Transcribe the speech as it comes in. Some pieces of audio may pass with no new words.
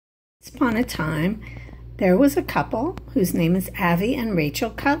Once upon a time, there was a couple whose name is Avi and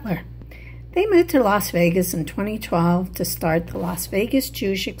Rachel Cutler. They moved to Las Vegas in 2012 to start the Las Vegas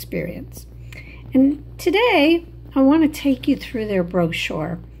Jewish Experience. And today, I want to take you through their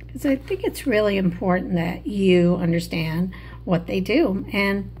brochure because I think it's really important that you understand what they do.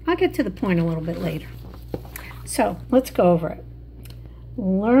 And I'll get to the point a little bit later. So let's go over it.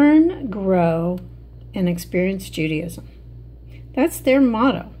 Learn, grow, and experience Judaism. That's their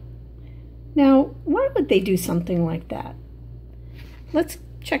motto. Now, why would they do something like that? Let's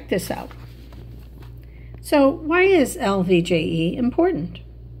check this out. So, why is LVJE important?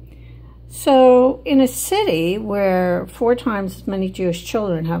 So, in a city where 4 times as many Jewish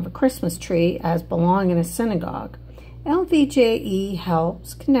children have a Christmas tree as belong in a synagogue, LVJE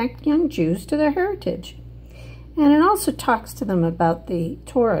helps connect young Jews to their heritage. And it also talks to them about the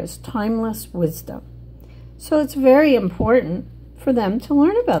Torah's timeless wisdom. So, it's very important for them to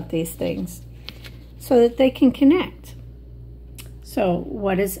learn about these things so that they can connect. So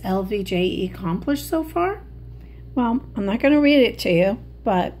what has LVJE accomplished so far? Well, I'm not going to read it to you,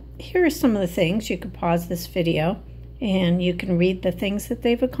 but here are some of the things. You could pause this video and you can read the things that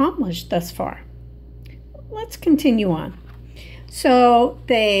they've accomplished thus far. Let's continue on. So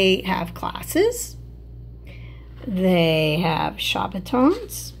they have classes, they have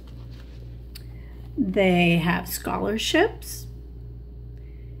Shabbatons, they have scholarships,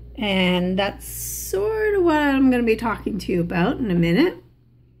 and that's sort of what I'm going to be talking to you about in a minute.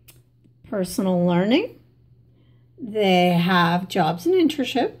 Personal learning. They have jobs and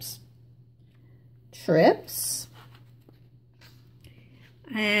internships, trips,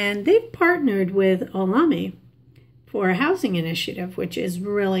 and they've partnered with Olami for a housing initiative, which is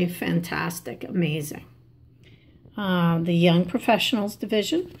really fantastic, amazing. The Young Professionals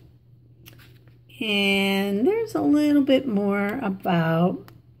Division. And there's a little bit more about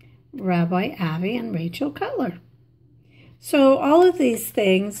Rabbi Avi and Rachel Cutler. So all of these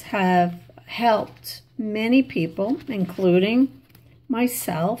things have helped many people, including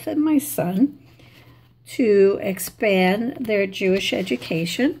myself and my son, to expand their Jewish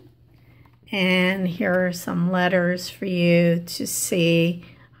education. And here are some letters for you to see,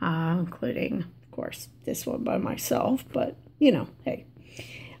 including, of course, this one by myself. But, you know, hey,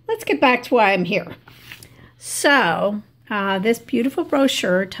 let's get back to why I'm here. So this beautiful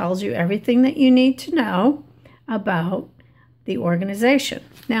brochure tells you everything that you need to know about the organization.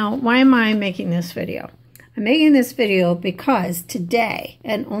 Now, why am I making this video? I'm making this video because today,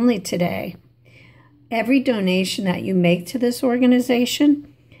 and only today, every donation that you make to this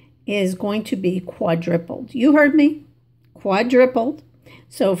organization is going to be quadrupled. You heard me, quadrupled.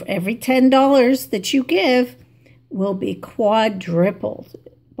 So for every $10 that you give will be quadrupled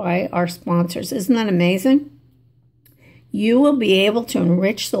by our sponsors. Isn't that amazing? You will be able to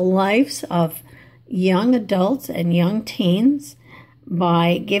enrich the lives of young adults and young teens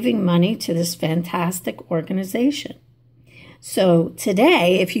by giving money to this fantastic organization. So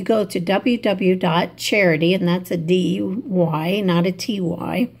today, if you go to www.charity, and that's a D-Y, not a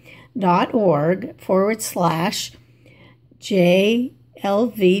T-Y,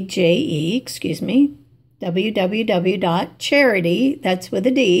 .org/JLVJE, excuse me, www.charity, that's with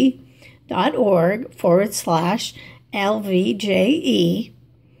a D, .org/LVJE,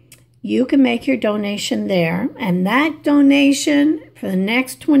 you can make your donation there, and that donation for the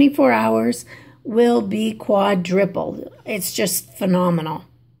next 24 hours will be quadrupled. It's just phenomenal.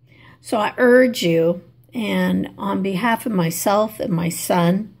 So I urge you, and on behalf of myself and my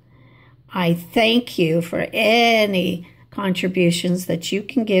son, I thank you for any contributions that you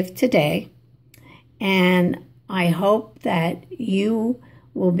can give today, and I hope that you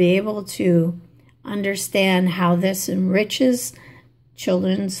will be able to understand how this enriches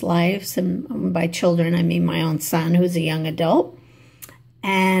children's lives, and by children I mean my own son who's a young adult.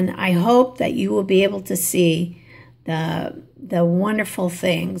 And I hope that you will be able to see the wonderful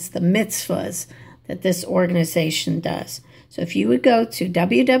things, the mitzvahs that this organization does. So if you would go to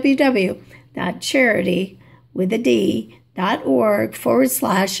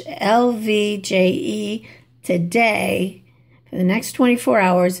www.charity.org/LVJE today, for the next 24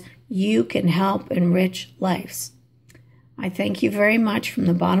 hours, you can help enrich lives. I thank you very much from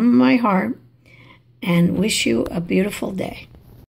the bottom of my heart and wish you a beautiful day.